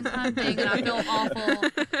one-time thing, and I feel awful.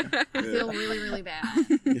 I feel really, really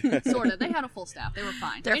bad. Sort of. They had a full staff. They were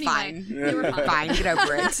fine. They're fine. They were fine. Fine. Get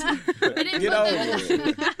over it. Get over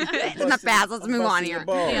it. It's enough fast. Let's move on here.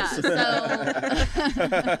 Yeah,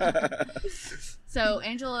 so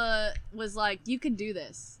Angela was like, you can do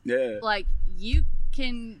this. Yeah. Like, you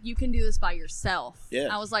can do this by yourself. Yeah.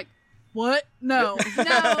 I was like, what? No,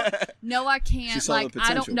 I can't. Like,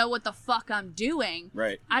 I don't know what the fuck I'm doing.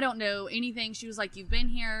 Right. I don't know anything. She was like, you've been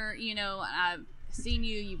here, you know, I've seen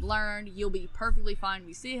you, you've learned, you'll be perfectly fine.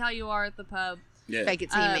 We see how you are at the pub. Yeah. Fake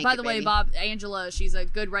it till you make it, by the way, Angela, she's a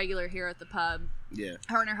good regular here at the pub. Yeah.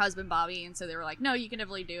 Her and her husband, Bobby. And so they were like, no, you can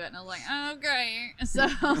definitely do it. And I was like, okay. So,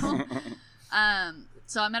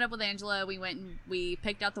 so I met up with Angela. We went and we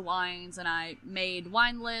picked out the wines, and I made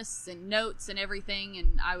wine lists and notes and everything.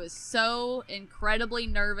 And I was so incredibly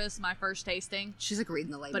nervous my first tasting. She's like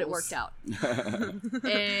reading the labels. But it worked out.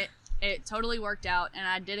 It totally worked out. And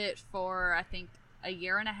I did it for, I think, a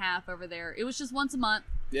year and a half over there. It was just once a month.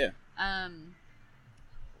 Yeah.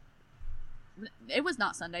 It was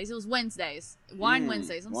not Sundays. It was Wednesdays.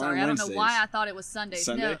 Wednesdays. I'm sorry. I don't know why I thought it was Sundays.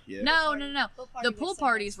 Sunday? No. The pool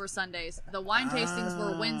parties were Sundays. The wine tastings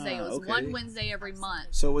were Wednesday. It was one Wednesday every month.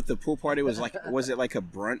 So with the pool party, was it like a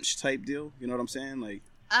brunch type deal? You know what I'm saying? Like,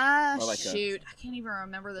 shoot, I can't even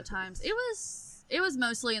remember the times. It was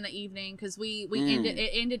mostly in the evening because we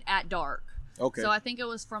ended at dark. Okay. So I think it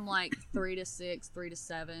was from like 3 to 6, 3 to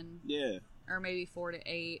 7. Yeah. Or maybe 4 to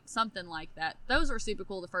 8, something like that. Those were super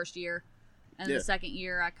cool the first year. And the second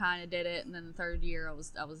year I kind of did it, and then the third year I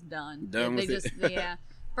was done. With it. Yeah.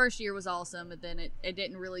 First year was awesome, but then it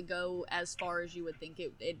didn't really go as far as you would think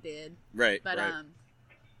it did. Right. But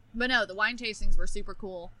but no, the wine tastings were super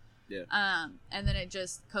cool. Yeah. And then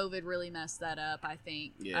COVID really messed that up, I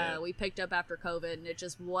think. Yeah. We picked up after COVID, and it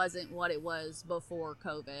just wasn't what it was before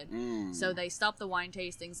COVID. So they stopped the wine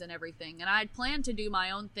tastings and everything. And I had planned to do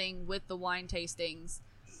my own thing with the wine tastings.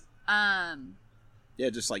 Yeah,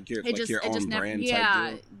 just like your own brand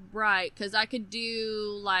type deal. Right, because I could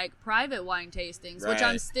do like private wine tastings, which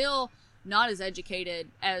I'm still not as educated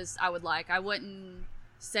as I would like. I wouldn't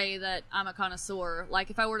say that I'm a connoisseur. Like,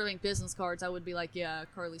 if I were to make business cards, I would be like, yeah,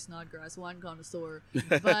 Carly Snodgrass, wine connoisseur.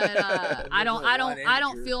 But I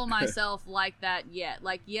don't feel myself like that yet.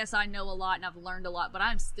 Like, yes, I know a lot and I've learned a lot, but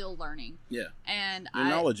I'm still learning. Yeah. And you're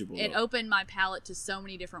knowledgeable. It opened my palate to so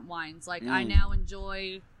many different wines. Like, I now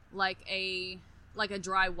enjoy like a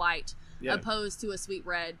dry white opposed to a sweet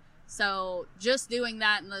red. So just doing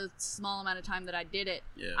that in the small amount of time that I did it,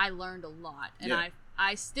 I learned a lot. And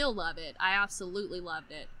I still love it. I absolutely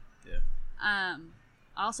loved it. Yeah. I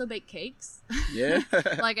also bake cakes. Yeah.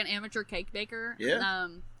 Like an amateur cake baker. Yeah.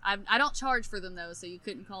 I don't charge for them though, so you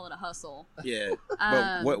couldn't call it a hustle. Yeah.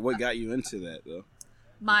 But what got you into that though?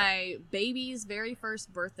 My baby's very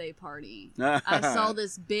first birthday party. I saw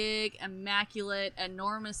this big, immaculate,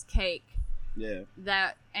 enormous cake. Yeah.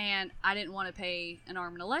 And I didn't want to pay an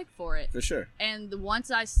arm and a leg for it. For sure. And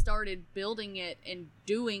once I started building it and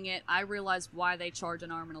doing it, I realized why they charge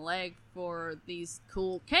an arm and a leg for these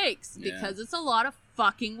cool cakes. Because it's a lot of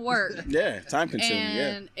fucking work. Yeah, time consuming.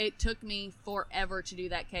 And it took me forever to do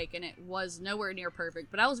that cake, and it was nowhere near perfect,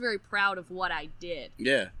 but I was very proud of what I did.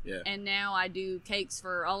 Yeah. Yeah. And now I do cakes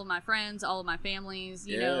for all of my friends, all of my families.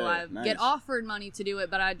 You know, Yeah, I nice. get offered money to do it,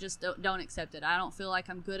 but I just don't accept it. I don't feel like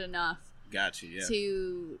I'm good enough Got you. Yeah.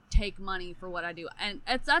 to take money for what I do. And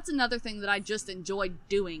that's another thing that I just enjoy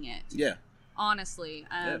doing it. Yeah. Honestly,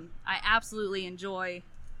 Yeah. I absolutely enjoy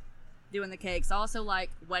doing the cakes. I also like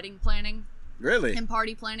wedding planning Really? and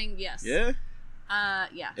party planning. Yes. Yeah.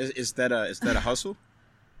 Yeah. Is that a hustle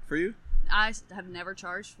for you? I have never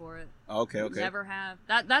charged for it. Okay. Okay. Never have.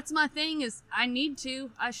 That's my thing. Is I need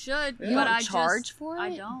to. I should. Yeah. You But don't I charge just, for I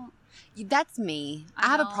it? don't. That's me. I I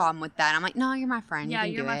have a don't. problem with that. I'm like, no, you're my friend. Yeah,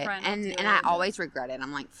 you can you're do my it. friend. And Let's do I it. always regret it.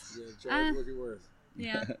 I'm like, Yeah, charge what you're worth.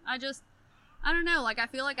 Yeah. I don't know. Like I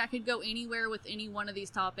feel like I could go anywhere with any one of these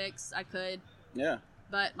topics. I could. Yeah.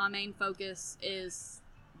 But my main focus is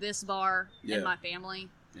this bar Yeah. and my family.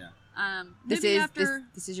 Yeah. this maybe is after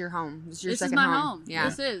this is your home. This is your this is second my home. home. Yeah.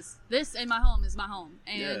 This and my home is my home.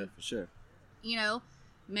 And Yeah. For sure. you know,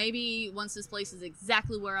 maybe once this place is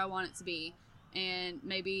exactly where I want it to be, and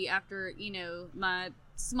maybe after, you know, my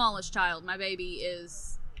smallest child, my baby,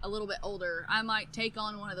 is a little bit older, I might take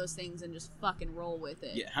on one of those things and just fucking roll with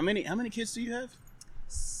it. Yeah. How many kids do you have?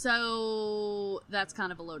 So that's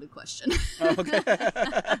kind of a loaded question. Oh, okay.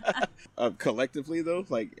 Collectively though,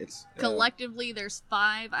 like it's Collectively, there's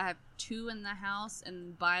 5. I have 2 in the house,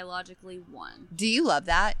 and biologically 1. Do you love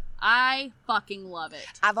that? I fucking love it.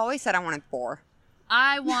 I've always said I wanted 4.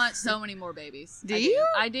 I want so many more babies. Do I you?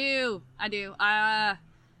 I do. I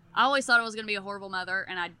always thought I was going to be a horrible mother,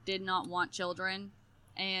 and I did not want children.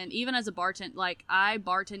 And even as a bartender, like, I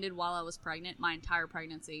bartended while I was pregnant, my entire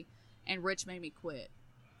pregnancy, and Rich made me quit.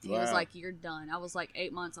 He was Wow. like, "You're done." I was like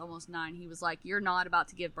 8 months, almost 9. He was like, "You're not about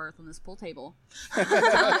to give birth on this pool table.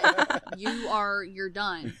 You're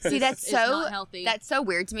done." See, that's It's so not healthy. that's so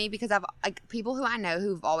weird to me because I've like people who I know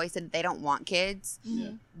who've always said they don't want kids.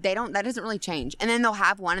 Yeah. They don't. That doesn't really change. And then they'll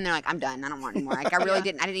have one, and they're like, "I'm done. I don't want anymore. Like I really Yeah.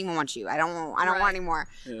 didn't. I didn't even want you. I don't Right. want anymore."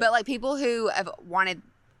 Yeah. But like people who have wanted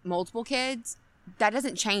multiple kids, that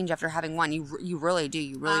doesn't change after having one. You really do.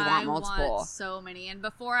 You really want I multiple want so many. And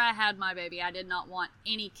before I had my baby, I did not want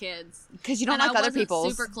any kids. because you don't And like I other wasn't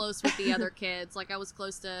people's. super close with the other kids. Like I was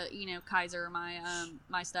close to, you know, Kaiser,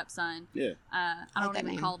 my stepson. Yeah. I like don't that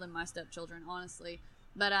even name. call them my stepchildren, honestly.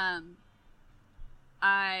 But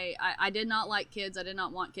I did not like kids. I did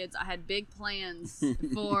not want kids. I had big plans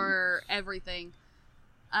for everything.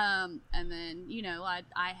 And then, you know, I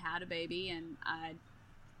had a baby, and I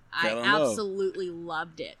Fell in love. absolutely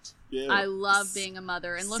loved it. Yeah. I love being a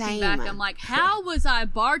mother. And looking Same. back, I'm like, how was I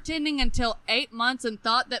bartending until 8 months and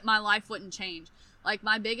thought that my life wouldn't change? Like,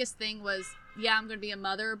 my biggest thing was, yeah, I'm going to be a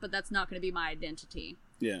mother, but that's not going to be my identity.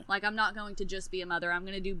 Yeah. Like, I'm not going to just be a mother. I'm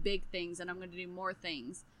going to do big things, and I'm going to do more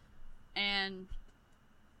things. And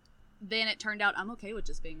then it turned out I'm okay with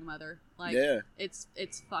just being a mother. Like, Yeah. it's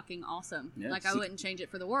fucking awesome. Yeah. Like, I wouldn't change it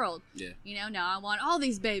for the world. Yeah. You know, now I want all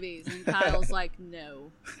these babies. And Kyle's like,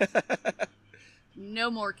 no.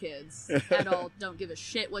 No more kids at all. Don't give a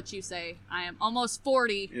shit what you say. I am almost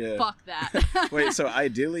 40. Yeah. Fuck that. Wait, so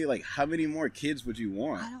ideally, like, how many more kids would you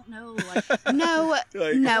want? I don't know. Like No,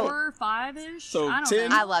 Like- no. 4 or 5-ish? So I don't 10?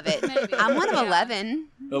 know. I love it. Maybe. I'm one of Yeah. 11.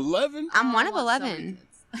 11? I'm one I of want so many 11. kids.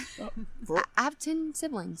 I have 10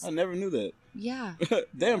 siblings. I never knew that. Yeah.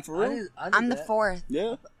 Damn, for real? I I'm the that. 4th.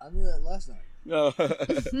 Yeah. I knew that last night. No.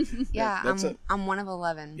 Yeah, That's I'm one of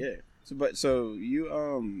 11. yeah. So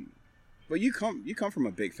you come from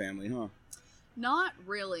a big family, huh? Not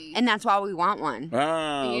really. And that's why we want one.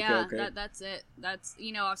 Ah, okay, yeah, okay. that's it. That's,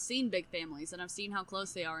 you know, I've seen big families, and I've seen how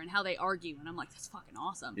close they are and how they argue, and I'm like, that's fucking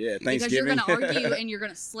awesome. Yeah, Because you're Thanksgiving. gonna argue and you're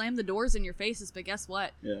gonna slam the doors in your faces, but guess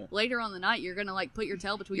what? Yeah. Later on the night, you're gonna like put your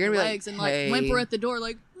tail between You're your gonna be like, legs and like "Hey." whimper at the door,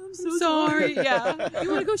 like, I'm so sorry. Yeah, you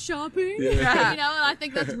want to go shopping? Yeah. You know, and I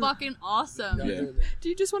think that's fucking awesome. Not Yeah. doing that. Do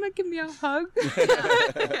you just want to give me a hug?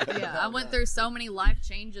 Yeah, I went through so many life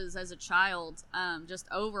changes as a child, just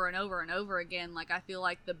over and over and over again. Like, I feel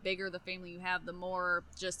like the bigger the family you have, the more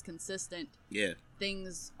just consistent Yeah.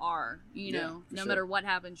 things are. You Yeah, know, for no sure. matter what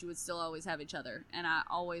happens, you would still always have each other, and I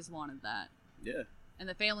always wanted that. Yeah. And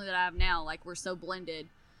the family that I have now, like, we're so blended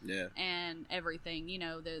Yeah. and everything. You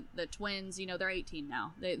know, the twins, you know, they're 18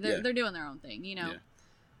 now. They're Yeah. they're doing their own thing. You know,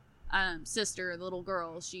 sister, the little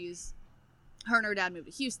girl, her and her dad moved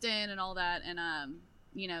to Houston and all that, and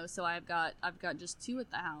you know, so I've got just 2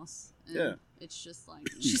 at the house. And Yeah. it's just like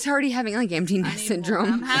She's already having like empty I nest need syndrome.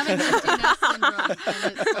 more. I'm having empty nest syndrome,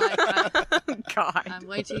 and it's like God. I'm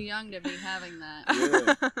way too young to be having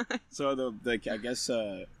that. Yeah. So I guess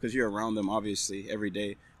because you're around them obviously every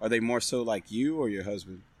day, are they more so like you or your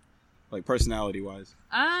husband, like personality wise?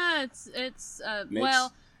 It's Mix?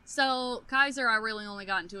 well. So Kaiser, I really only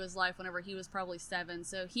got into his life whenever he was probably 7.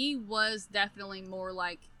 So he was definitely more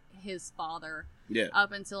like his father. Yeah.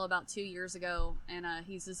 Up until about 2 years ago, and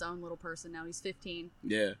he's his own little person now. He's 15.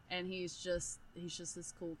 Yeah. And he's just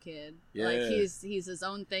this cool kid. Yeah. Like he's his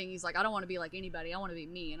own thing. He's like, I don't want to be like anybody. I want to be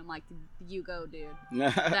me. And I'm like, you go, dude.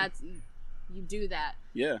 That's you do that.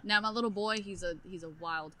 Yeah. Now my little boy, he's a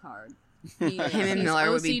wild card. Him and He's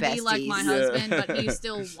Miller would be OCD like my besties. husband, but he's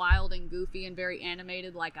still wild and goofy and very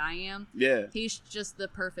animated like I am. Yeah. He's just the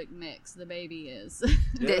perfect mix. The baby is.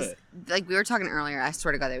 This, like we were talking earlier, I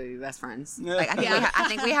swear to God, they would be best friends. Yeah. Like I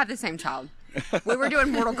think we have the same child. We were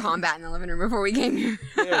doing Mortal Kombat in the living room before we came here.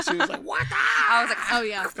 Yeah. She was like, "What?" I was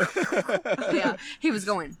like, Oh yeah, yeah. he was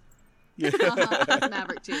going. Uh-huh.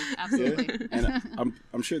 Maverick too, absolutely. Yeah. And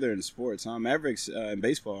I'm sure they're in sports, huh? Mavericks in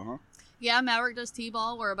baseball, huh? Yeah, Maverick does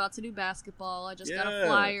t-ball. We're about to do basketball. I just got a Yeah.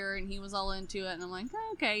 flyer, and he was all into it. And I'm like,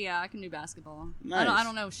 okay, yeah, I can do basketball. Nice. I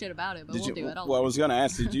don't know shit about it, but we'll do it. Well, I was gonna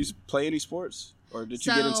ask, did you play any sports, or did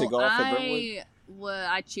you get into golf at Brentwood?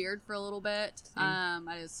 I cheered for a little bit. I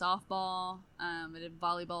did softball. I did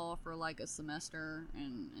volleyball for like a semester,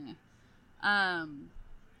 and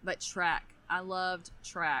but track. I loved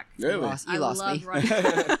track. Really? You lost loved me. running.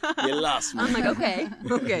 You lost me. I'm like,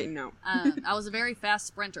 okay, no. I was a very fast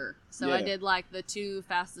sprinter, so I Yeah. did like the 2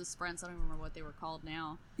 fastest sprints. I don't remember what they were called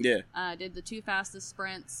now. Yeah. I did the 2 fastest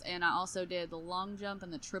sprints, and I also did the long jump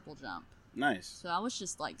and the triple jump. Nice. So I was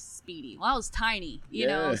just like speedy. Well, I was tiny, you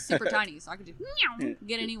know, I was super tiny, so I could just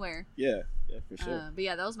get anywhere. Yeah. Yeah, for sure. But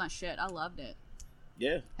yeah, that was my shit. I loved it.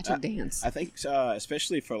 Yeah. I took dance. I think,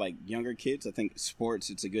 especially for like younger kids, I think sports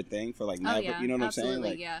it's a good thing for like Maverick. yeah, You know what absolutely, I'm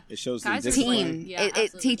saying? Like, yeah. it shows them Kaiser's discipline. Team. Yeah, it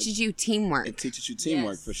absolutely. teaches you teamwork. It teaches you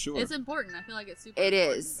teamwork Yes. for sure. It's important. I feel like it's super. It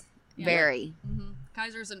important. is. Yeah. Very. Mm-hmm.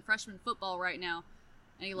 Kaiser's in freshman football right now,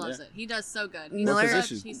 and he loves Yeah. it. He does so good. Miller-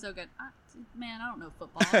 He's so good. Man, I don't know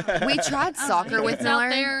football. We tried soccer he with gets out Miller.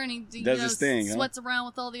 there and he Does his thing, huh? sweats around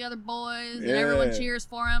with all the other boys, and Yeah. everyone cheers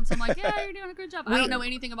for him. So I'm like, yeah, you're doing a good job. I We- don't know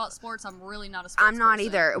anything about sports. I'm really not a sports I'm not person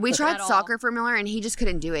either. We tried at all. soccer for Miller, and he just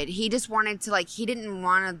couldn't do it. He just wanted to, like, he didn't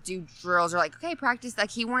want to do drills or, like, okay, practice.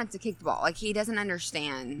 Like, he wanted to kick the ball. Like, he doesn't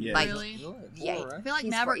understand. Yeah. Like, Really? Really? Yeah. Four, I right? feel like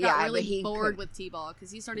He's Maverick yeah, got but really he bored could- with t-ball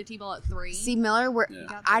because he started t-ball at 3. See, Miller,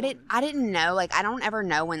 Yeah. I didn't know. Like, I don't ever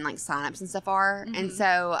know when, like, signups and stuff are. Mm-hmm. And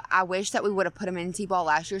so I wish that we would have put him in T-ball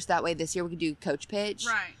last year so that way this year we could do coach pitch.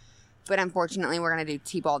 right. But unfortunately, we're going to do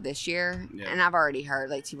T-ball this year. Yeah. And I've already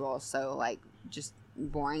heard, like, T-ball is so, like, just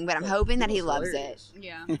boring. But I'm hoping that he T-ball's loves hilarious. it.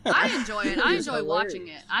 Yeah, I enjoy it. I It's enjoy watching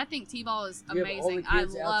hilarious. it. I think t-ball is You have all the amazing. I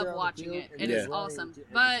kids out love there on the watching field, it. and It you're is running awesome. to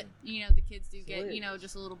But everything. you know, the kids do get hilarious.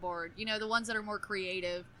 just a little bored. You know, the ones that are more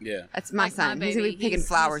creative. Yeah. That's my like son. my He's going to be baby, picking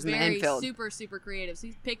flowers in the very infield. Super creative. So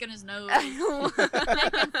he's picking his nose,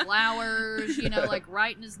 picking flowers. You know, like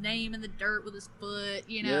writing his name in the dirt with his foot.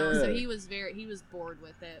 You know, so Yeah. he was bored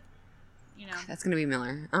with it. You know. That's going to be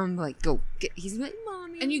Miller. I'm like, go. He's like,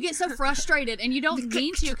 Mommy. And you get so frustrated, and you don't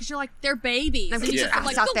mean to, because you're like, they're babies. And you Yeah. just are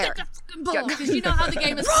like, Out go there. get the fucking ball, because you know how the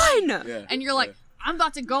game is Run! played. Yeah. And you're like, Yeah. I'm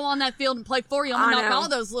about to go on that field and play for you. I'm I gonna knock know. all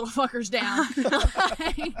those little fuckers down.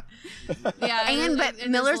 Yeah, But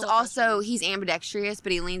Miller's also, he's ambidextrous,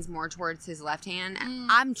 but he leans more towards his left hand. Mm.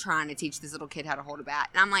 I'm trying to teach this little kid how to hold a bat.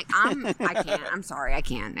 And I'm like, I can't. I'm sorry. I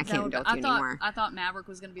can't do it to you anymore. I thought Maverick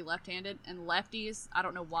was gonna be left-handed, and lefties, I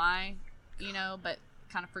don't know why, you know, but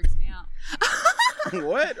kind of freaks me out.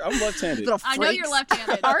 What? I'm left-handed. Little I know you're freaks.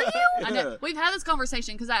 left-handed. Are you? I know. We've had this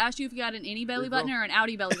conversation because I asked you if you had an innie belly button or an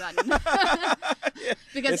outie belly button.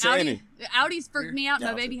 Because It's an outies freak me out. Yeah,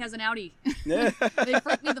 My baby has an outie. Yeah. They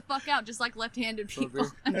freak me the fuck out, just like left-handed people.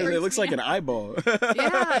 It looks like an eyeball.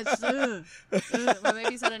 Yeah, it's, my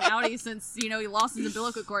baby's had an outie since he lost his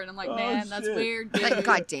umbilical cord, and I'm like, Oh, man, that's shit. weird. Dude. Like,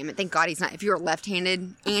 God damn it. Thank God he's not. If you're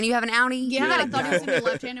left-handed and you have an outie, Yeah, you I gotta thought he was gonna be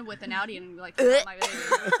left-handed with an outie, and be like, "Fuck my baby."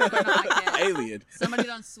 Not like that. Alien. Somebody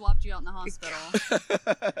done swapped you out in the hospital.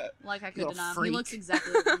 Like I could Little deny him. He freak. looks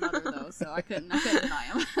exactly like your mother, though, so I couldn't deny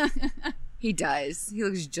him. He does. He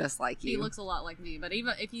looks just like you. He looks a lot like me, but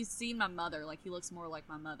even if you see my mother, like he looks more like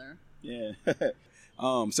my mother. Yeah.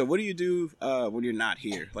 So what do you do when you're not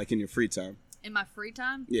here, like in your free time? In my free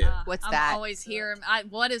time, Yeah. What's I'm that? always here.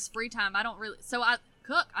 What is free time? I don't really. So I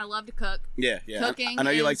cook. I love to cook. Yeah, yeah. Cooking. I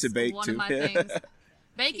know you like to is bake one too. of my things.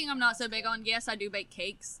 Baking, I'm not so big on. Yes, I do bake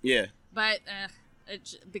cakes, Yeah. but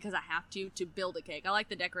because I have to build a cake. I like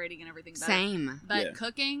the decorating and everything better. Same. But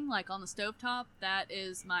cooking, like on the stovetop, that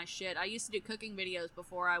is my shit. I used to do cooking videos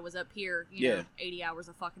before I was up here, you know, 80 hours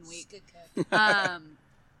a fucking week.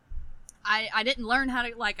 I didn't learn how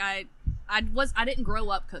to, like, I didn't grow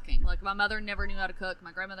up cooking. Like, my mother never knew how to cook.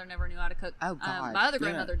 My grandmother never knew how to cook. Oh, God. My other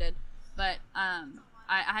grandmother did. But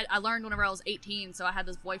I learned whenever I was 18, so I had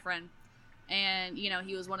this boyfriend. And, you know,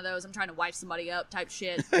 he was one of those, I'm trying to wife somebody up type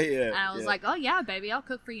shit. And I was like, oh, yeah, baby, I'll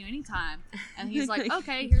cook for you anytime. And he's like,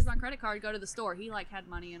 okay, here's my credit card. Go to the store. He, like, had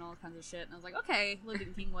money and all kinds of shit. And I was like, okay, lived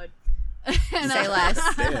in Kingwood. And, Say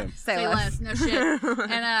less. Damn. Say less. No shit.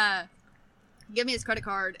 And, give me his credit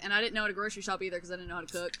card, and I didn't know how to grocery shop either because I didn't know how to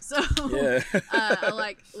cook. So I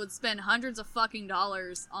like would spend hundreds of fucking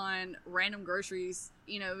dollars on random groceries,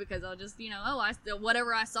 you know, because I'll just, you know,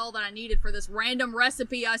 whatever I saw that I needed for this random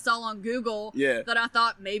recipe I saw on Google that I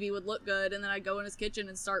thought maybe would look good, and then I'd go in his kitchen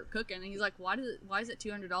and start cooking. And he's like, "Why is it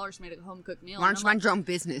 $200 to make a home cooked meal?" Why don't you mind your own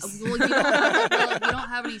business? Well, you don't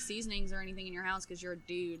have any seasonings or anything in your house because you're a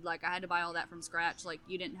dude. Like, I had to buy all that from scratch. Like,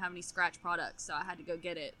 you didn't have any scratch products, so I had to go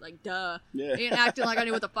get it. Like, duh. Yeah. And acting like I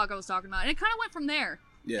knew what the fuck I was talking about. And it kind of went from there.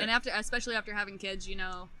 Yeah. And especially after having kids, you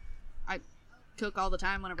know, I cook all the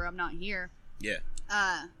time whenever I'm not here. Yeah.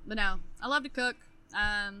 But no, I love to cook.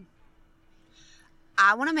 I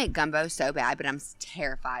want to make gumbo so bad, but I'm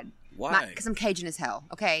terrified. Why? Because I'm Cajun as hell,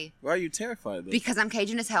 okay? Why are you terrified, though? Because I'm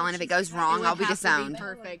Cajun as hell, and if it goes wrong, I'll be disowned.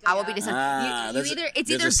 Perfect. I will be disowned.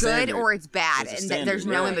 It's either good or it's bad, and there's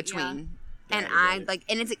no in between. And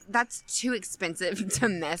that's too expensive to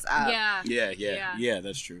mess up. Yeah,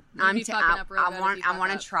 that's true. I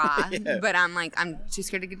want to try, but I'm too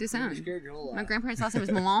scared to get disowned. Scared your whole life. My grandparents' last name was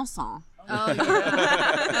Melanson.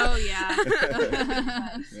 Oh yeah.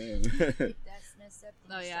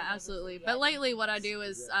 Oh yeah, absolutely. But lately, what I do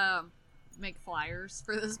is make flyers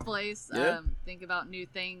for this place. Think about new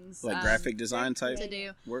things, like graphic design type to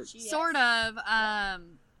do. Work. Sort of.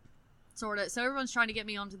 So everyone's trying to get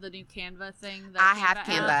me onto the new Canva thing. I have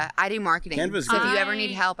Canva. I do marketing. Canva's so good. if you ever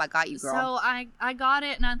need help, I got you, girl. So I got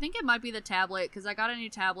it, and I think it might be the tablet because I got a new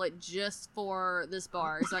tablet just for this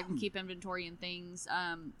bar, so I can keep inventory and things,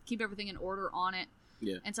 keep everything in order on it.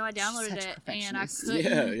 Yeah. And so I downloaded it, and I perfectionist.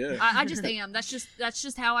 couldn't. I just am. That's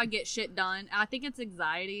just how I get shit done. I think it's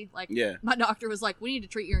anxiety. Like, my doctor was like, "We need to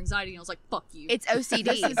treat your anxiety," and I was like, "Fuck you." It's OCD.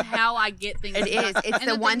 This is how I get things done. It is. It's and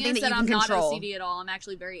the one thing that you can I'm control. I'm not OCD at all. I'm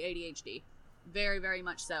actually very ADHD. Very, very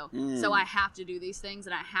much so. So I have to do these things,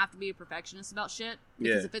 and I have to be a perfectionist about shit.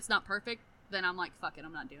 Because if it's not perfect, then I'm like, fuck it,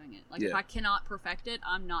 I'm not doing it. Like, if I cannot perfect it,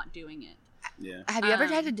 I'm not doing it. Yeah. Have you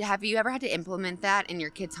ever had to implement that in your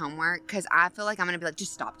kids' homework? Because I feel like I'm gonna be like,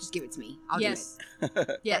 just stop, just give it to me. I'll do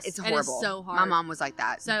it. Yes, it's horrible. It is so hard. My mom was like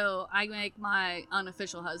that. So I make my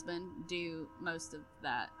unofficial husband do most of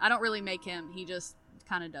that. I don't really make him. He just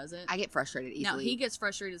kind of does it. I get frustrated easily. No, he gets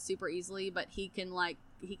frustrated super easily, but he can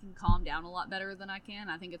calm down a lot better than I can.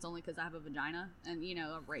 I think it's only because I have a vagina and, you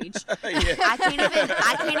know, a rage. I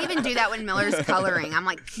can't even do that when Miller's coloring. I'm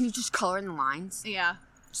like, can you just color in the lines? Yeah.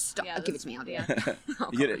 Stop. Give it to me. I'll do it.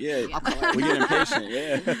 You get it. Yeah. We get impatient.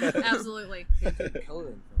 Yeah. Absolutely.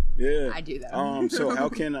 Coloring. Yeah. I do that. So how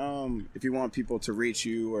can if you want people to reach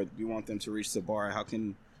you or you want them to reach the bar, how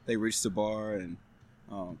can they reach the bar and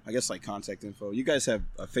I guess like contact info? You guys have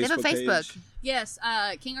a Facebook page? Yes,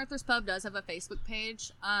 King Arthur's Pub does have a Facebook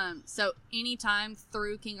page. So anytime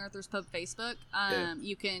through King Arthur's Pub Facebook,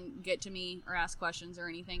 you can get to me or ask questions or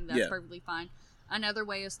anything. That's perfectly fine. Another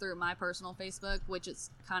way is through my personal Facebook, which is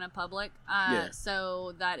kind of public.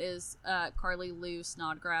 So that is Carly Lou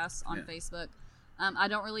Snodgrass on Facebook. I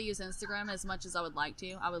don't really use Instagram as much as I would like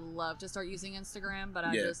to. I would love to start using Instagram, but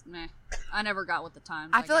I never got with the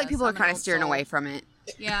times. I feel like people are kind of steering away from it.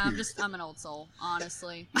 Yeah, I'm an old soul,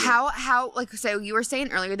 honestly. How like, so you were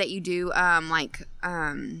saying earlier that you do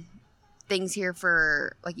things here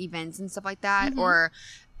for like events and stuff like that, or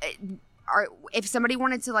if somebody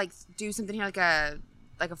wanted to like do something here like a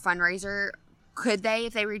fundraiser, could they,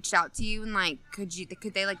 if they reached out to you and like, could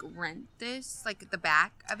they like rent this, like the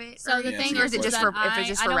back of it? So the thing is it just for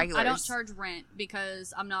regulars? I don't charge rent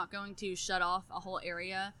because I'm not going to shut off a whole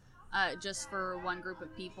area just for one group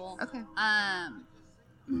of people. Okay.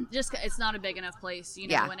 Just it's not a big enough place, you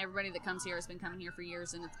know. And everybody that comes here has been coming here for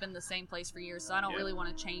years, and it's been the same place for years. So I don't really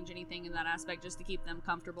want to change anything in that aspect, just to keep them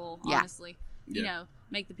comfortable. Honestly, you know,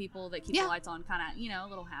 make the people that keep the lights on kind of, you know, a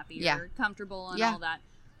little happier, comfortable, and all that.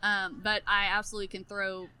 But I absolutely can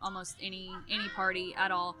throw almost any party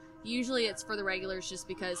at all. Usually it's for the regulars just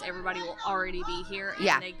because everybody will already be here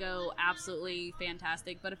and they go absolutely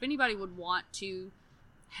fantastic. But if anybody would want to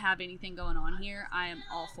have anything going on here, I am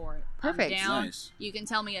all for it. Perfect. I'm down. Nice. You can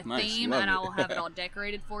tell me a Nice. theme, Love and I it. will have it all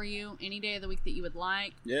decorated for you any day of the week that you would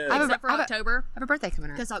like. Yeah. I have a- Except for October, I have a birthday coming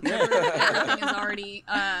up. because October everything is already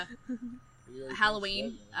You already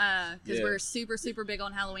Halloween. said Because Yeah. we're super big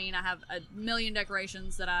on Halloween. I have a million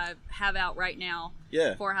decorations that I have out right now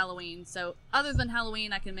Yeah. for Halloween. So other than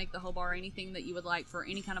Halloween, I can make the whole bar anything that you would like for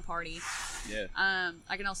any kind of party. Yeah.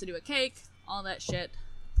 I can also do a cake, all that shit.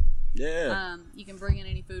 Yeah. You can bring in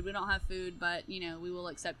any food. We don't have food, but you know we will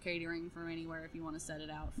accept catering from anywhere if you want to set it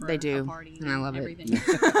out for They do, a party and I love it. everything.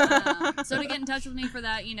 So to get in touch with me for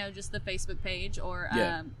that, you know, just the Facebook page or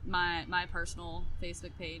Yeah. my personal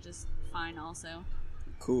Facebook page is fine also.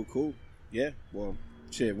 Cool. Yeah. Well,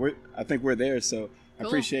 shit. I think we're there. So I Cool.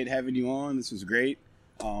 appreciate having you on. This was great.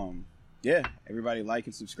 Yeah. Everybody like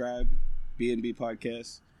and subscribe. B&B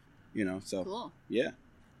Podcast. You know. So Cool. yeah,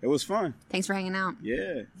 it was fun. Thanks for hanging out.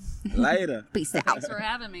 Yeah. Later. Peace out. Thanks for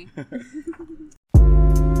having me.